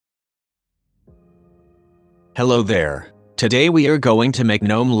Hello there. Today we are going to make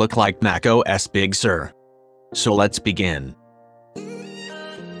GNOME look like Mac OS Big Sur. So let's begin.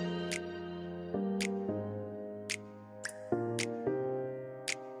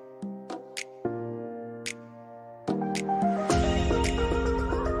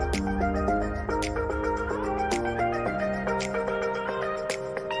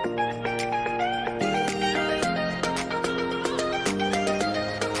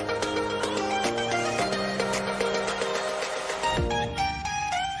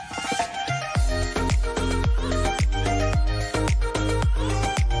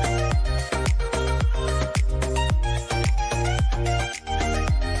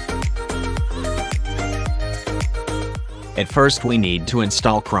 At first we need to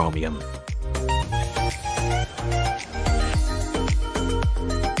install Chromium.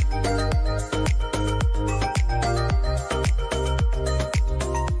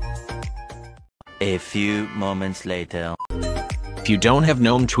 A few moments later. If you don't have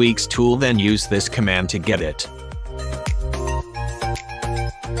GNOME Tweaks tool, then use this command to get it.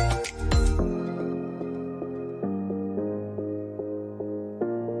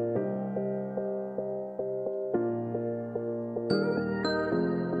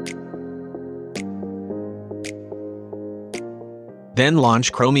 Then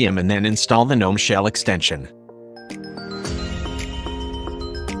launch Chromium and then install the GNOME shell extension.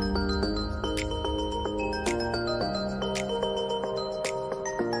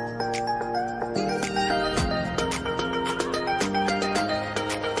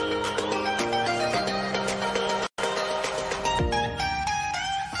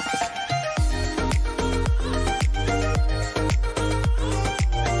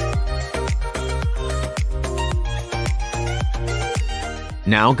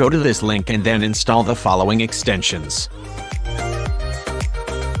 Now go to this link and then install the following extensions.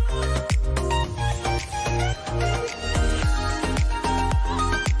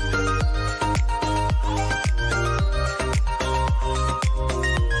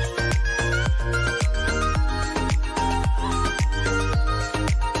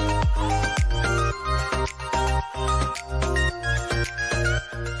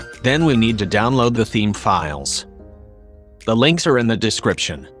 Then we need to download the theme files. The links are in the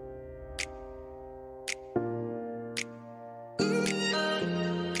description.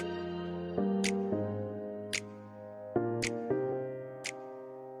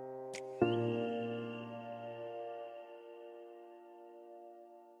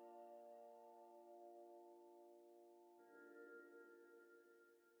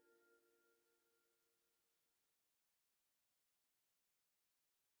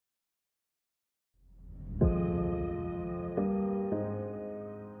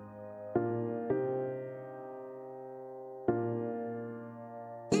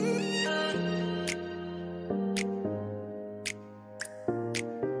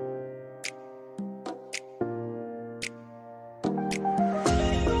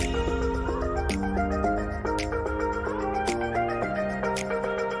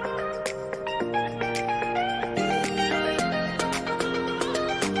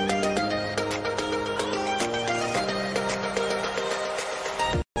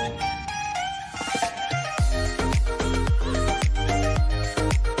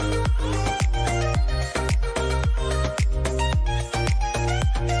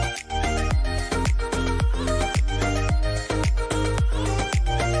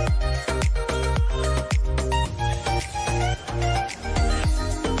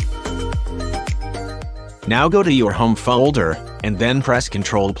 Now go to your home folder, and then press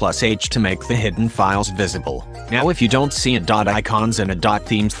Ctrl+H to make the hidden files visible. Now if you don't see a .icons and a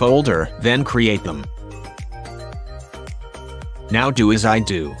 .themes folder, then create them. Now do as I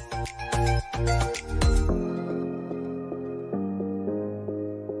do.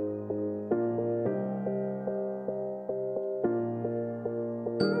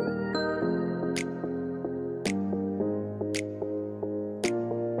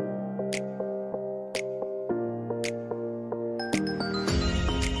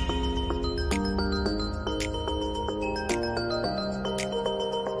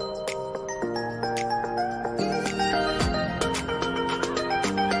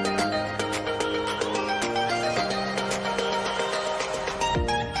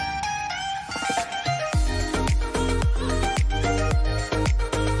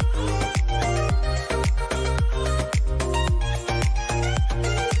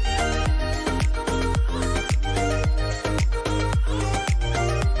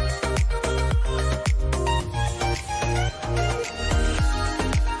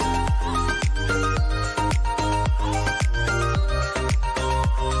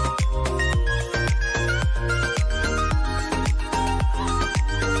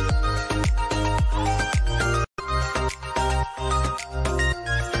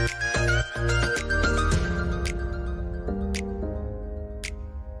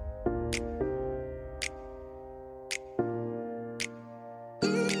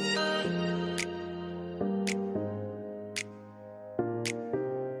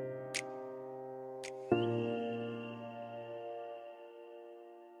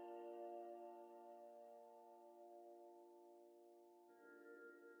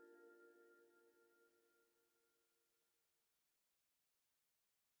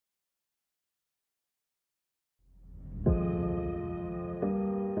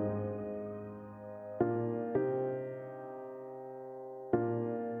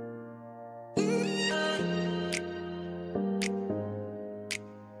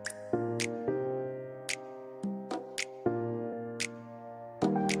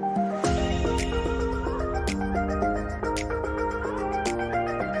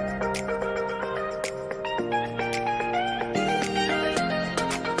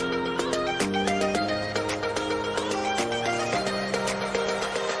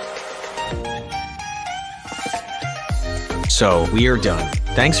 So we're done.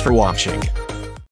 Thanks for watching.